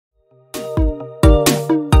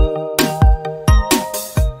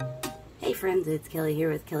friends, it's Kelly here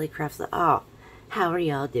with Kelly Crafts It All. How are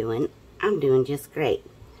y'all doing? I'm doing just great.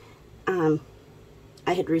 I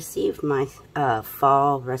had received my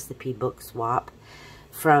fall recipe book swap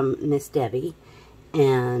from Miss Debbie,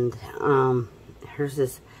 and hers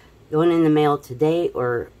is going in the mail today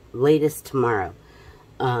or latest tomorrow.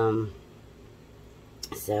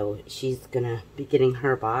 So she's gonna be getting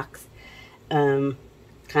her box. Kind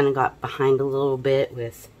of got behind a little bit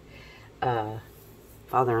with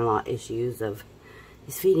father-in-law issues of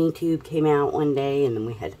his feeding tube came out one day, and then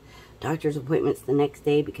we had doctor's appointments the next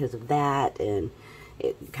day because of that, and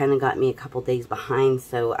it kind of got me a couple days behind.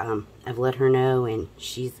 So I've let her know, and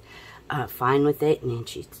she's fine with it, and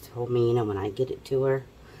she told me, you know, when I get it to her,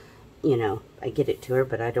 you know, I get it to her,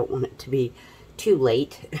 but I don't want it to be too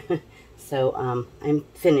late. So I'm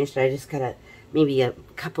finished. I just got maybe a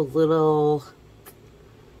couple little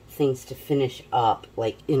things to finish up,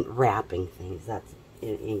 like in wrapping things. That's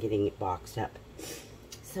in getting it boxed up.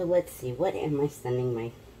 So let's see, what am I sending my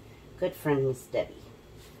good friend Miss Debbie?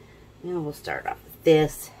 Now we'll start off with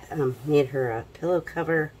this. Made her a pillow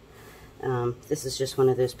cover. This is just one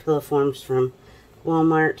of those pillow forms from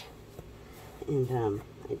Walmart, and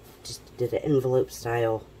I just did an envelope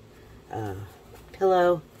style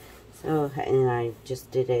pillow. So, and I just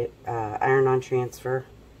did a iron-on transfer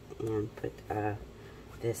and put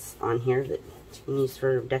this on here that she can use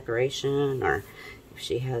for decoration, or if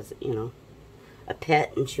she has, you know, a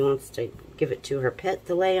pet and she wants to give it to her pet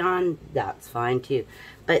to lay on, that's fine too.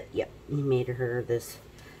 But yep, we made her this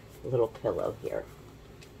little pillow here.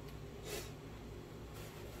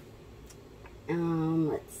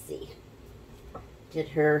 Let's see. Did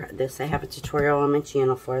her this. I have a tutorial on my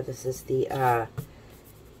channel for. This is the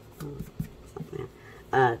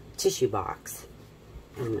tissue box,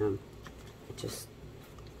 and it just,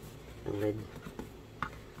 the lid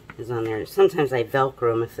is on there. Sometimes I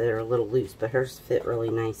velcro them if they're a little loose, but hers fit really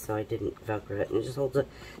nice, so I didn't velcro it. And it just holds a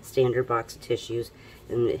standard box of tissues,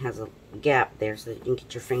 and it has a gap there so that you can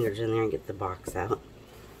get your fingers in there and get the box out.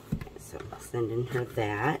 So I'm sending her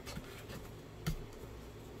that.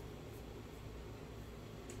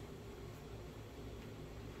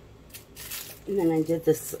 And then I did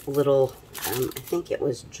this little, I think it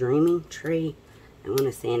was Dreaming Tree, I want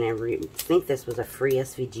to say, and I think this was a free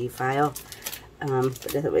SVG file,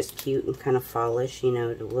 but it was cute and kind of fallish, you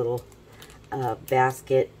know, the little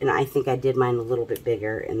basket, and I think I did mine a little bit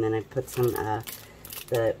bigger, and then I put some,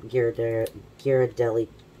 the Ghirardelli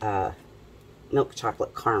milk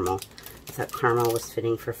chocolate caramel. I thought caramel was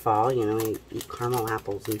fitting for fall, you know, I eat caramel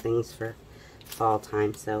apples and things for fall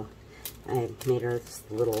time, so I made her this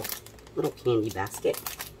little candy basket.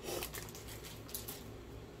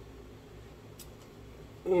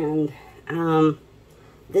 And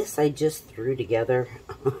this I just threw together.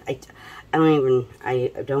 I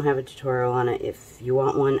don't have a tutorial on it. If you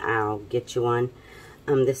want one, I'll get you one.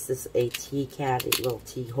 This is a tea caddy, little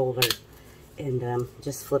tea holder, and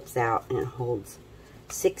just flips out, and it holds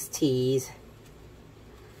 6 teas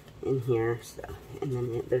in here. So, and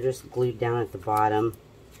then they're just glued down at the bottom,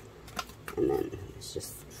 and then it's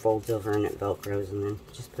just folds over and it velcros, and then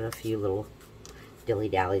just put a few little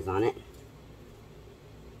dilly-dallies on it.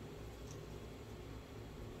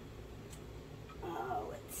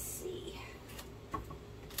 Let's see.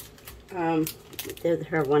 Did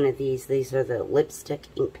her one of these. These are the lipstick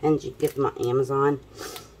ink pens. You get them on Amazon,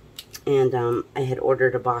 and I had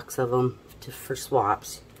ordered a box of them for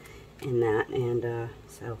swaps and that, and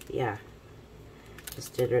so yeah,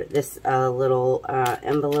 just did her this little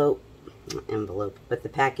envelope, but the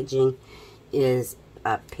packaging is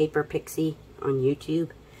Paper Pixie on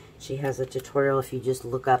YouTube. She has a tutorial if you just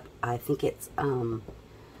look up, I think it's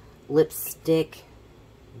lipstick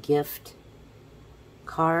gift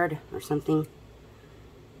card or something.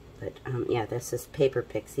 But yeah, this is Paper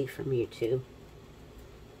Pixie from YouTube.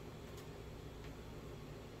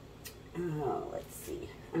 Oh, let's see.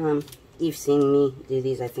 You've seen me do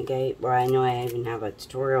these. I think I know I even have a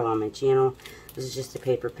tutorial on my channel. This is just a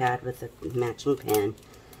paper pad with a matching pen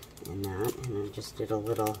and that, and I just did a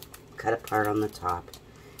little cut apart on the top.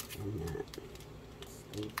 And that.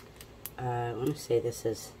 I want to say this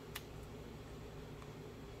is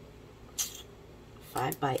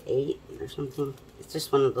 5 by 8 or something. It's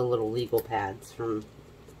just one of the little legal pads from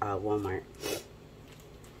Walmart.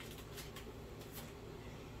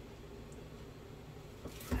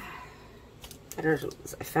 I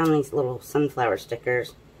found these little sunflower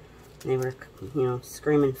stickers. They were, you know,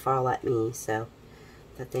 screaming fall at me, so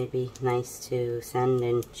that they'd be nice to send,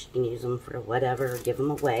 and she can use them for whatever, or give them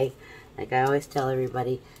away. Like I always tell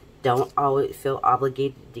everybody, don't always feel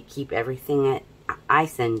obligated to keep everything that I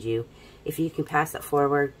send you. if you can pass it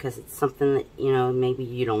forward because it's something that, you know, maybe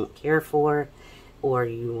you don't care for or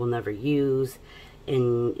you will never use,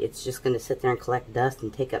 and it's just going to sit there and collect dust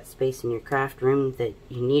and take up space in your craft room that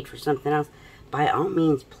you need for something else, by all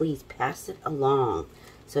means, please pass it along.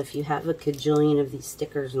 So if you have a cajillion of these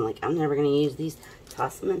stickers and like, I'm never going to use these,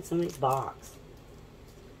 toss them in somebody's box.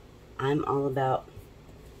 I'm all about,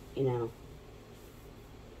 you know,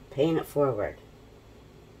 paying it forward.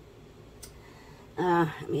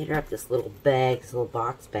 I made her up this little bag, this little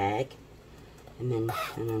box bag, and then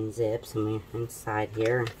unzips, and we're inside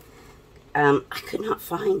here. I could not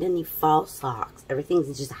find any fall socks.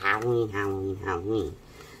 Everything's just Halloween, Halloween, Halloween.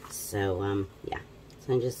 So, yeah.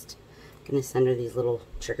 So I'm just gonna send her these little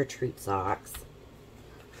trick-or-treat socks.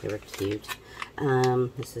 They were cute.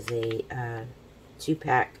 This is a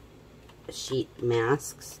 2-pack sheet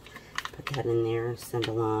masks. Put that in there, send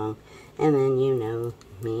along. And then, you know,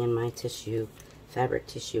 me and my tissue, fabric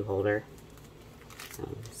tissue holder. So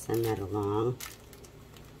send that along.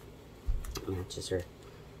 Matches her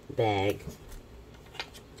bag.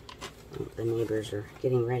 The neighbors are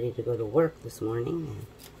getting ready to go to work this morning,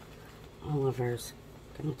 and Oliver's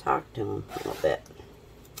going to talk to them a little bit.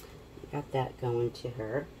 Got that going to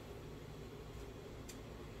her.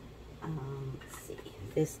 Let's see.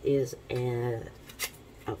 This is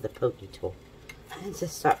the Pokey Tool. I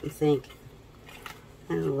just stop and think.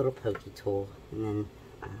 I have a little Pokey Tool, and then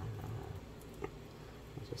I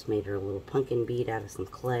just made her a little pumpkin bead out of some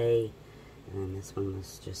clay, and then this one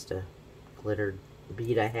was just a glittered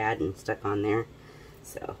bead I had and stuck on there.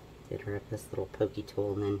 So did her up this little Pokey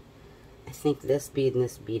Tool, and then I think this bead and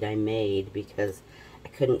this bead I made because I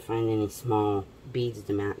couldn't find any small beads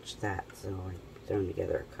to match that, so I thrown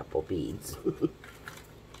together a couple beads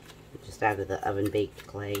just out of the oven baked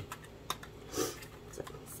clay. So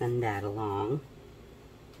send that along.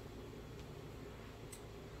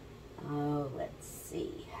 Oh, let's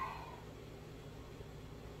see.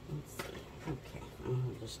 Okay, I'll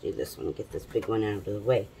just do this one and get this big one out of the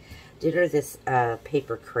way. Did her this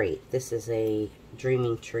paper crate. This is a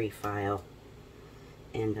Dreaming Tree file.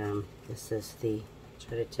 And this is the,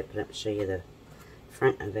 try to tip it up and show you the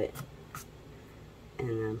front of it.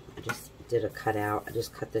 And I just did a cutout. I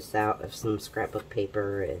just cut this out of some scrapbook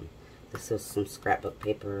paper, and this was some scrapbook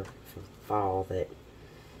paper from fall that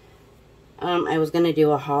I was going to do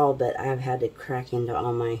a haul, but I've had to crack into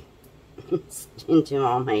all my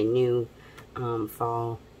new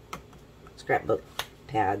fall scrapbook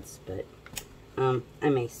pads, but I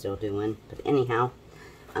may still do one. But anyhow,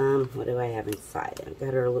 what do I have inside? I've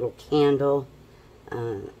got her a little candle.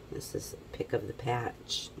 This is a pick of the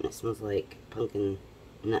patch. And it smells like pumpkin,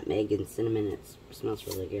 nutmeg, and cinnamon. It smells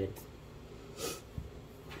really good.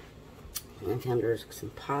 And I found her some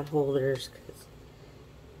pot holders because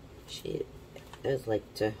she does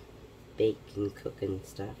like to bake and cook and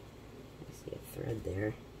stuff. I see a thread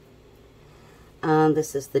there.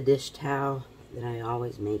 This is the dish towel that I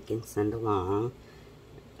always make and send along.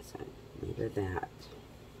 So I made her that.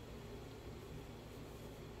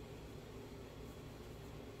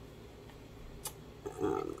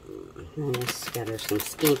 And I just got her some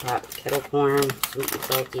Skinny Pop kettle corn, sweet and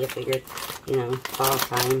salty. I figured, you know, fall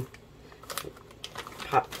time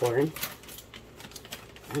popcorn.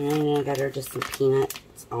 And then I got her just some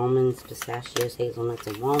peanuts, almonds, pistachios, hazelnuts,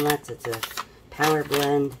 and walnuts. It's a power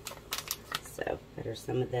blend. So, got her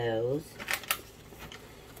some of those.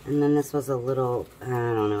 And then this was a little, I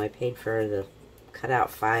don't know, I paid for the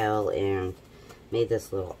cutout file and made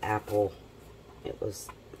this little apple. It was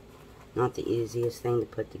not the easiest thing to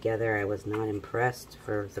put together. I was not impressed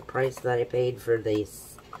for the price that I paid for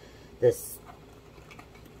this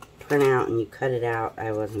printout, and you cut it out.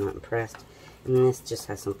 I was not impressed. And then this just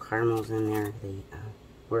has some caramels in there. They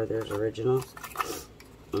were those originals.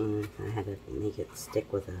 And I had to make it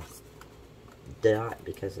stick with a dot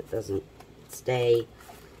because it doesn't stay.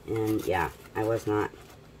 And yeah, I was not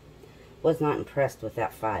impressed with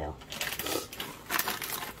that file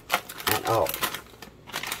at all.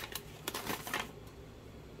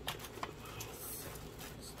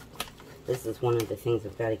 This is one of the things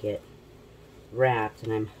I've got to get wrapped,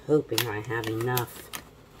 and I'm hoping I have enough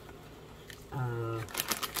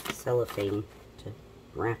cellophane to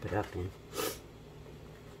wrap it up in.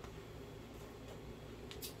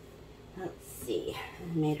 Let's see.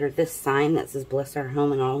 I made her this sign that says "Bless Our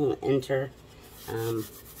Home and All Who Enter."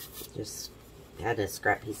 Just had a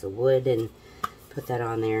scrap piece of wood and put that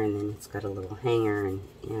on there, and then it's got a little hanger, and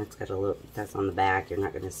yeah, it's got a little, that's on the back. You're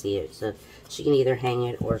not going to see it, so she can either hang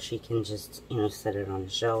it or she can just, you know, set it on a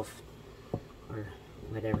shelf or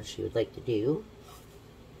whatever she would like to do.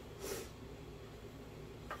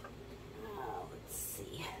 Let's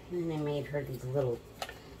see. And then I made her these little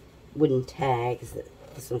wooden tags that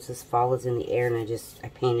this one says "Fall is in the air," and I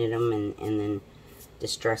painted them and then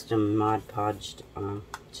distressed them, Mod Podged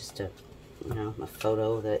just a a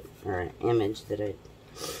photo that, or an image that I'd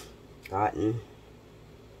gotten,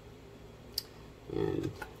 and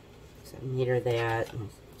so I made her that. And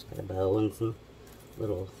it's got a bow and some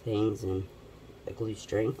little things and a glue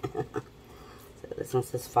string. So this one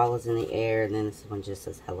says "Fall is in the air," and then this one just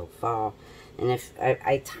says "Hello Fall." And if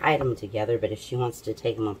I tied them together, but if she wants to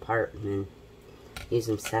take them apart and then use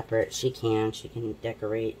them separate, she can. She can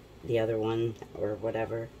decorate the other one or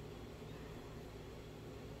whatever.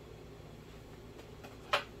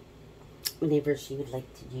 Whatever she would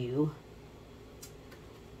like to do.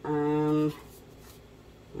 Well,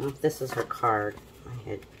 this is her card. I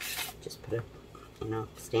had just put a,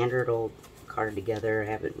 standard old card together. I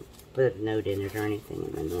haven't put a note in it or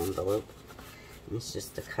anything in the envelope. And it's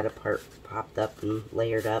just the cut apart, popped up and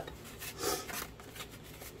layered up.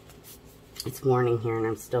 It's morning here and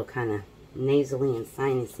I'm still kind of nasally and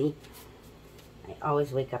sinusy. I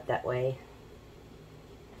always wake up that way.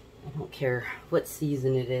 I don't care what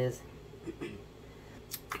season it is.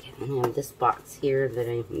 Okay, and I have this box here that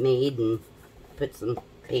I made and put some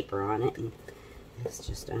paper on it, and this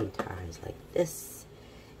just unties like this.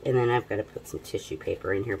 And then I've got to put some tissue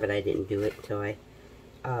paper in here, but I didn't do it until I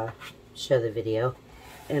show the video.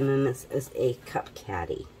 And then this is a cup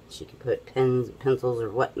caddy. She can put pens, pencils, or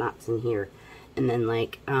whatnots in here. And then,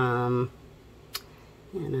 like,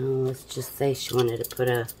 let's just say she wanted to put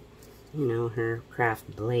a, her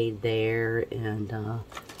craft blade there, and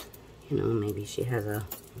maybe she has a,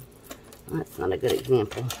 well, that's not a good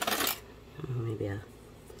example, maybe a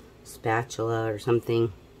spatula or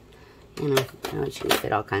something. She can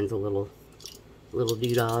fit all kinds of little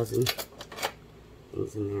doodahs and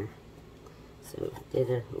things in there. So I did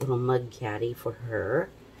a little mug caddy for her.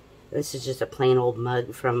 This is just a plain old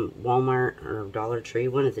mug from Walmart or Dollar Tree,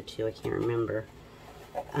 one of the two, I can't remember.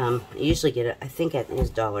 I usually get it, I think it is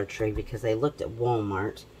Dollar Tree, because I looked at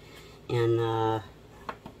Walmart, and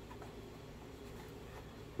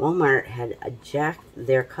Walmart had jacked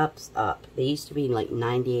their cups up. They used to be like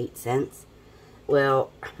 98 cents.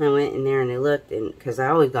 Well, I went in there and I looked, and because I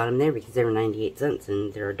always got them there because they were 98 cents,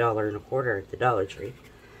 and they're $1.25 at the Dollar Tree.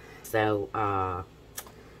 So,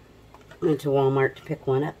 went to Walmart to pick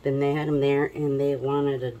one up, and they had them there, and they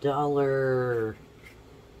wanted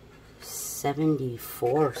 $1.74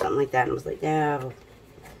 or something like that. And I was like, yeah.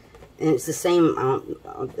 And it's the same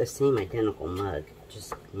identical mug.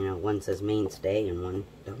 Just, one says Mainstay and one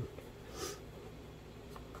don't.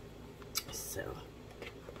 So,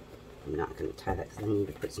 I'm not going to tie that because I need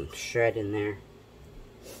to put some shred in there.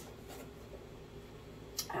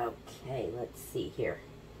 Okay, let's see here.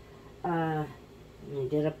 I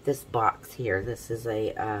did up this box here. This is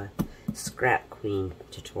a Scrap Queen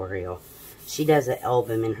tutorial. She does an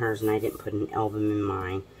album in hers, and I didn't put an album in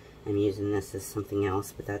mine. I'm using this as something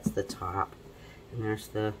else, but that's the top. And there's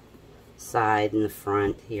the side, and the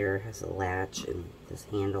front here has a latch and this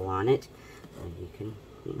handle on it. So you can,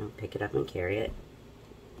 pick it up and carry it.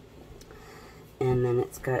 And then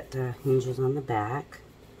it's got hinges on the back.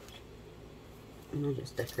 And I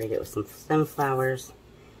just decorated it with some sunflowers.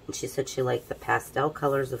 And she said she liked the pastel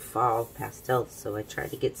colors of fall pastels, so I tried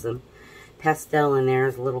to get some pastel in there.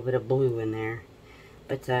 There's a little bit of blue in there.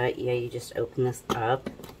 But yeah, you just open this up.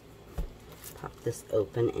 Pop this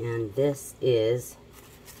open, and this is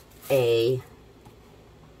a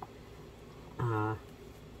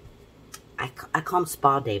I call them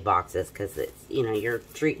spa day boxes, because it's, you're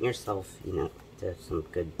treating yourself, to some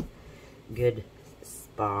good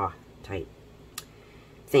spa type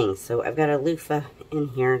things. So I've got a loofah in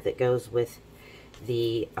here that goes with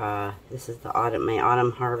the this is the my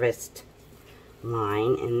Autumn Harvest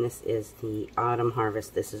line, and this is the Autumn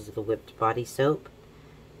Harvest. This is the whipped body soap,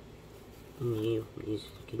 and you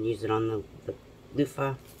can use it on the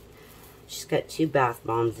loofah. She's got 2 bath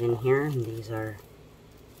bombs in here, and these are,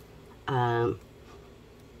 I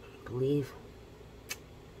believe,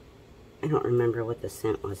 I don't remember what the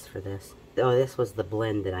scent was for this. Oh, this was the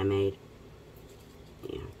blend that I made.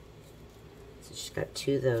 Yeah. So she's got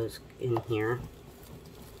 2 of those in here.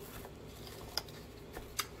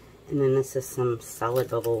 And then this is some solid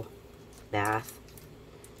bubble bath.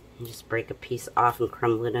 You just break a piece off and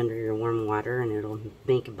crumble it under your warm water, and it'll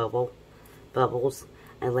make bubbles.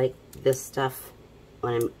 I like this stuff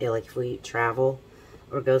when I'm, like, if we travel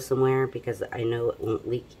or go somewhere, because I know it won't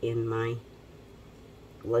leak in my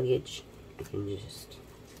luggage. I can just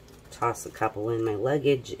toss a couple in my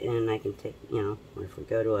luggage, and I can take, or if we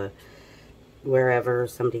go to wherever,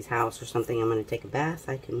 somebody's house or something, I'm going to take a bath,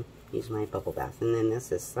 I can use my bubble bath. And then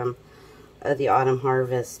this is some of the Autumn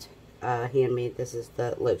Harvest handmade. This is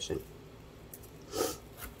the lotion.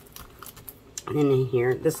 And then in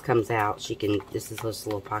here, this comes out. This is this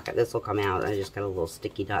little pocket. This will come out. I just got a little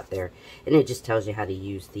sticky dot there. And it just tells you how to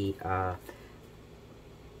use the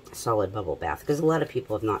solid bubble bath. Because a lot of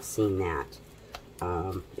people have not seen that.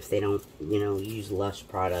 If they don't, you know, use Lush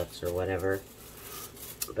products or whatever.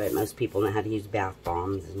 But most people know how to use bath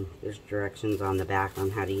bombs. And there's directions on the back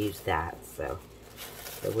on how to use that. So,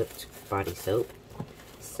 the whipped body soap.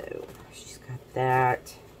 So, she's got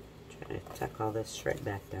that. Try to tuck all this shred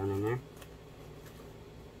back down in there.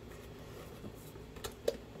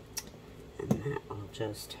 And that will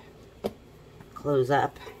just close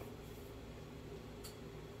up.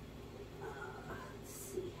 Let's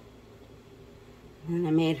see. And I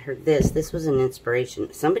made her this. This was an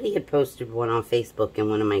inspiration. Somebody had posted one on Facebook in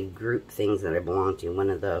one of my group things that I belong to. One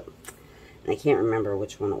of the, I can't remember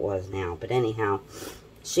which one it was now. But anyhow,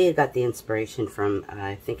 she had got the inspiration from,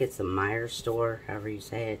 I think it's the Myers store, however you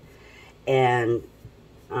say it. And,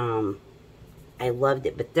 I loved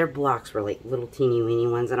it, but their blocks were like little teeny weeny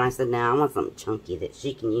ones, and I said, "Now I want something chunky that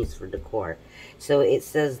she can use for decor." So it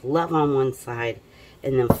says love on one side,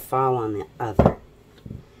 and then fall on the other,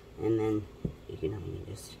 and then you know you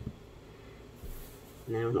just,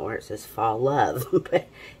 or it says fall love, but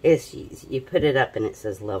it's you put it up and it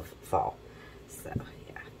says love fall. So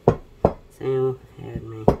yeah, so I had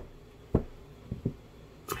my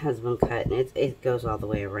husband cut, and it goes all the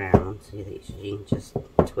way around, so that you can just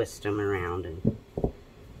twist them around and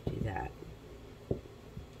do that.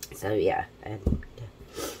 So yeah, I had to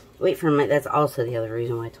wait for my, that's also the other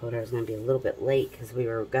reason why I told her I was going to be a little bit late, because we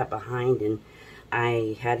got behind, and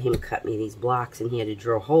I had him cut me these blocks, and he had to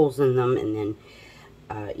drill holes in them, and then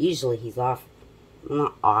usually he's off,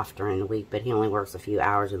 not off during the week, but he only works a few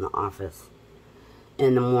hours in the office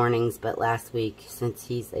in the mornings. But last week, since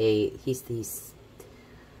he's the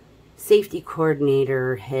safety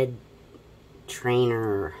coordinator, head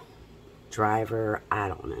trainer, driver, I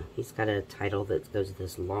don't know. He's got a title that goes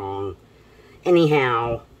this long.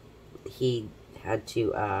 Anyhow, he had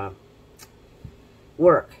to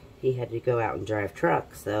work. He had to go out and drive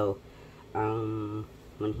truck. So,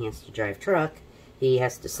 when he has to drive truck, he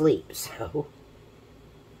has to sleep. So,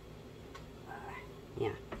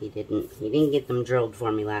 yeah, he didn't get them drilled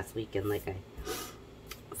for me last weekend like I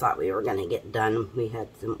thought we were going to get done. We had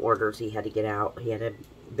some orders he had to get out. He had a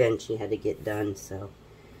bench he had to get done, so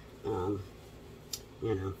you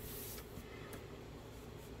know,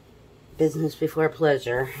 business before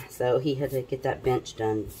pleasure. So he had to get that bench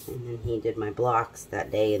done, and then he did my blocks that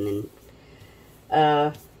day, and then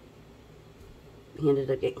he ended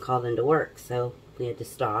up getting called into work, so we had to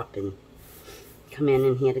stop and come in,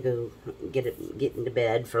 and he had to go get into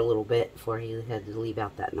bed for a little bit before he had to leave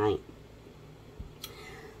out that night.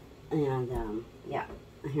 And, yeah,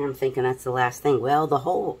 here I'm thinking that's the last thing. Well, the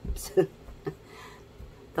whole,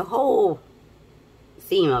 the whole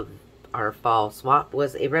theme of our fall swap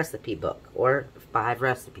was a recipe book, or 5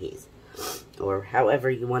 recipes, or however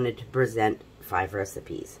you wanted to present 5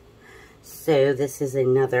 recipes. So, this is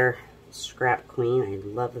another Scrap Queen. I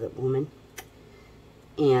love that woman.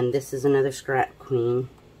 And this is another Scrap Queen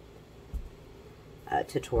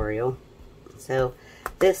tutorial. So,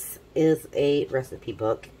 this is a recipe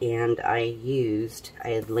book, and I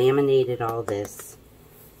had laminated all this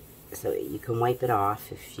so you can wipe it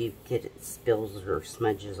off if you get spills or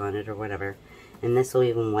smudges on it or whatever. And this will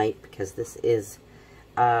even wipe, because this is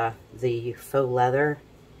the faux leather,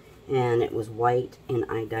 and it was white, and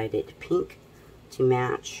I dyed it pink to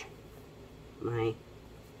match my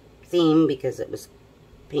theme because it was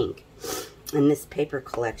pink. And this paper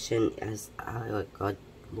collection is, oh God,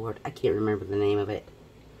 Lord, I can't remember the name of it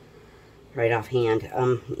right offhand.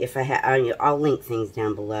 If I I'll link things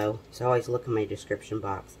down below, so always look in my description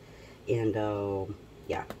box. And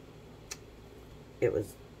yeah, it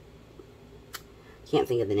was, can't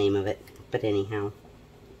think of the name of it, but anyhow,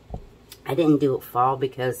 I didn't do it fall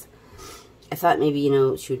because I thought maybe, you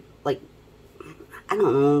know, should, like, I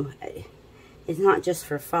don't know, it's not just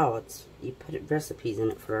for fall, it's, you put recipes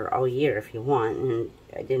in it for all year if you want, and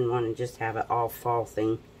I didn't want to just have it all fall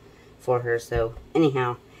thing for her. So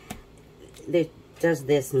anyhow, it does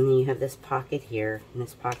this, and then you have this pocket here, and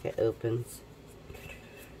this pocket opens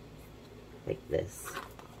like this,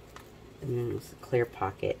 and then it's a clear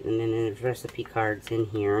pocket, and then there's recipe cards in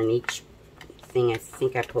here, and each thing, I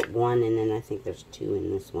think I put 1, and then I think there's 2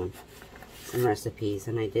 in this one, some recipes.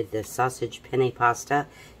 And I did this sausage penne pasta.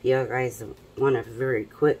 If you guys want a very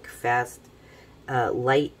quick, fast,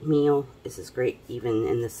 light meal, this is great even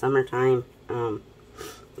in the summertime.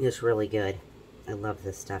 It's really good. I love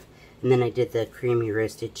this stuff. And then I did the creamy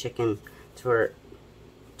roasted chicken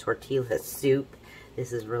tortilla soup.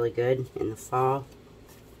 This is really good in the fall.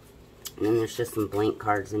 And then there's just some blank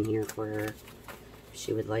cards in here for her if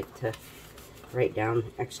she would like to write down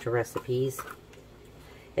extra recipes.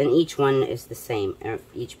 And each one is the same.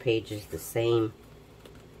 Each page is the same.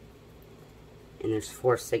 And there's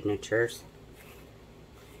 4 signatures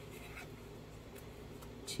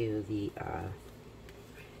to the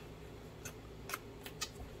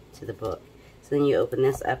book. So then you open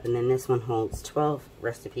this up, and then this one holds 12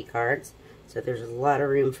 recipe cards. So there's a lot of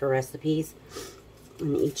room for recipes.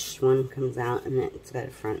 And each one comes out, and it's got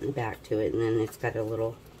a front and a back to it, and then it's got a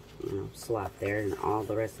little, you know, slot there, and all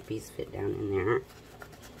the recipes fit down in there.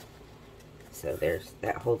 So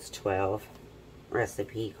that holds 12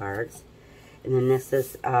 recipe cards. And then this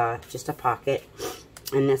is just a pocket,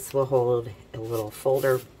 and this will hold a little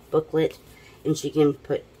folder booklet, and she can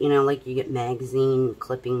put, you know, like you get magazine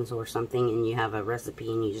clippings or something, and you have a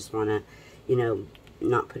recipe and you just want to, you know,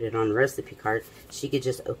 not put it on a recipe card. She could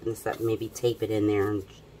just open this up and maybe tape it in there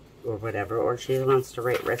or whatever, or if she wants to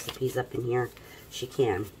write recipes up in here, she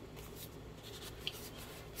can.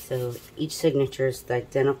 So each signature is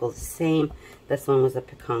identical, the same. This one was a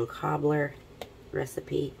pecan cobbler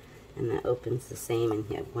recipe, and that opens the same. And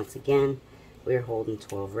yet, once again, we're holding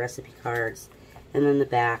 12 recipe cards. And then the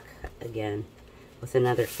back, again, with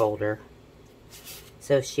another folder.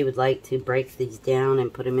 So if she would like to break these down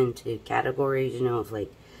and put them into categories, you know, of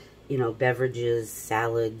like, you know, beverages,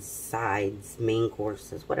 salads, sides, main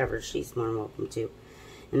courses, whatever, she's more than welcome to.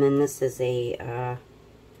 And then this is a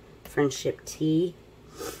friendship tea.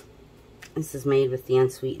 This is made with the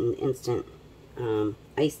unsweetened instant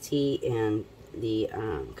iced tea and the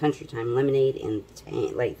country time lemonade and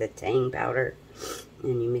tang, like the tang powder.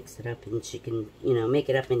 And you mix it up, and she can, you know, make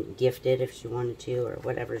it up and gift it if she wanted to, or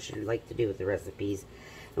whatever she'd like to do with the recipes.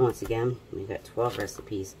 And once again, we've got 12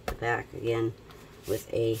 recipes. The back, again,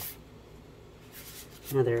 with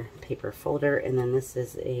another paper folder. And then this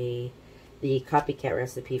is the copycat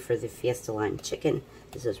recipe for the Fiesta Lime Chicken.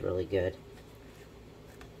 This is really good.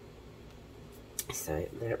 So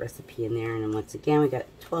that recipe in there. And then once again, we got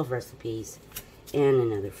 12 recipes and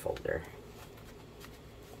another folder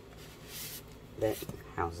that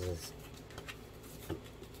houses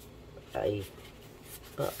a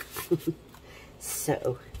book.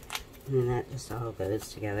 So, and then that just all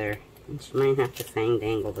goes together. And she might have to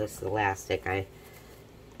dangle this elastic. I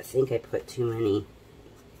think I put too many.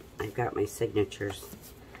 I've got my signatures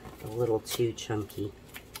a little too chunky.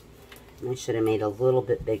 And I should have made a little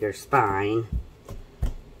bit bigger spine.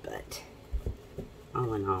 But,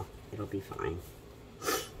 all in all, it'll be fine.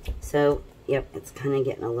 So, yep, it's kind of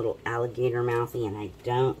getting a little alligator mouthy, and I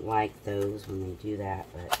don't like those when they do that,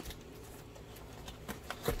 but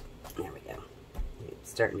there we go. It's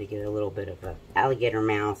starting to get a little bit of a alligator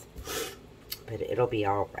mouth, but it'll be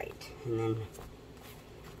all right. And then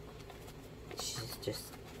she's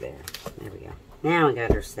just there. There we go. Now I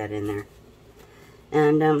got her set in there.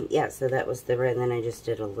 And, yeah, so that was the red. And then I just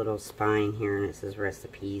did a little spine here, and it says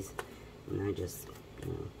recipes. And I just, you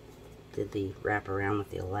know, did the wrap around with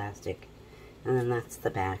the elastic. And then that's the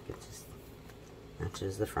back. It just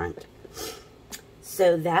matches the front.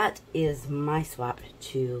 So that is my swap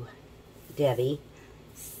to Debbie.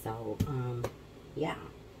 So, yeah.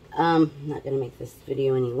 I'm not going to make this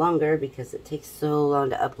video any longer because it takes so long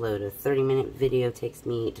to upload. A 30-minute video takes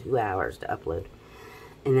me 2 hours to upload.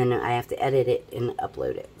 And then I have to edit it and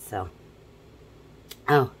upload it. So,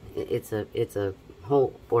 oh, it's a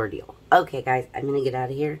whole ordeal. Okay, guys, I'm going to get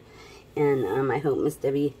out of here. And I hope Miss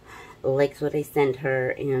Debbie likes what I sent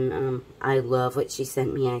her. And I love what she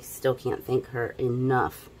sent me. I still can't thank her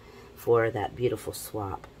enough for that beautiful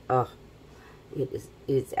swap. Oh,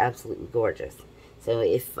 it's absolutely gorgeous. So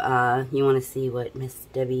if you want to see what Miss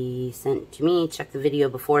Debbie sent to me, check the video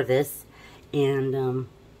before this. And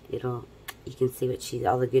you can see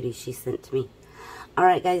all the goodies she sent to me.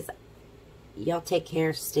 Alright, guys. Y'all take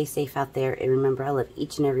care. Stay safe out there. And remember, I love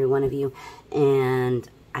each and every one of you. And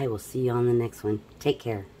I will see you on the next one. Take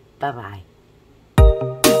care. Bye-bye.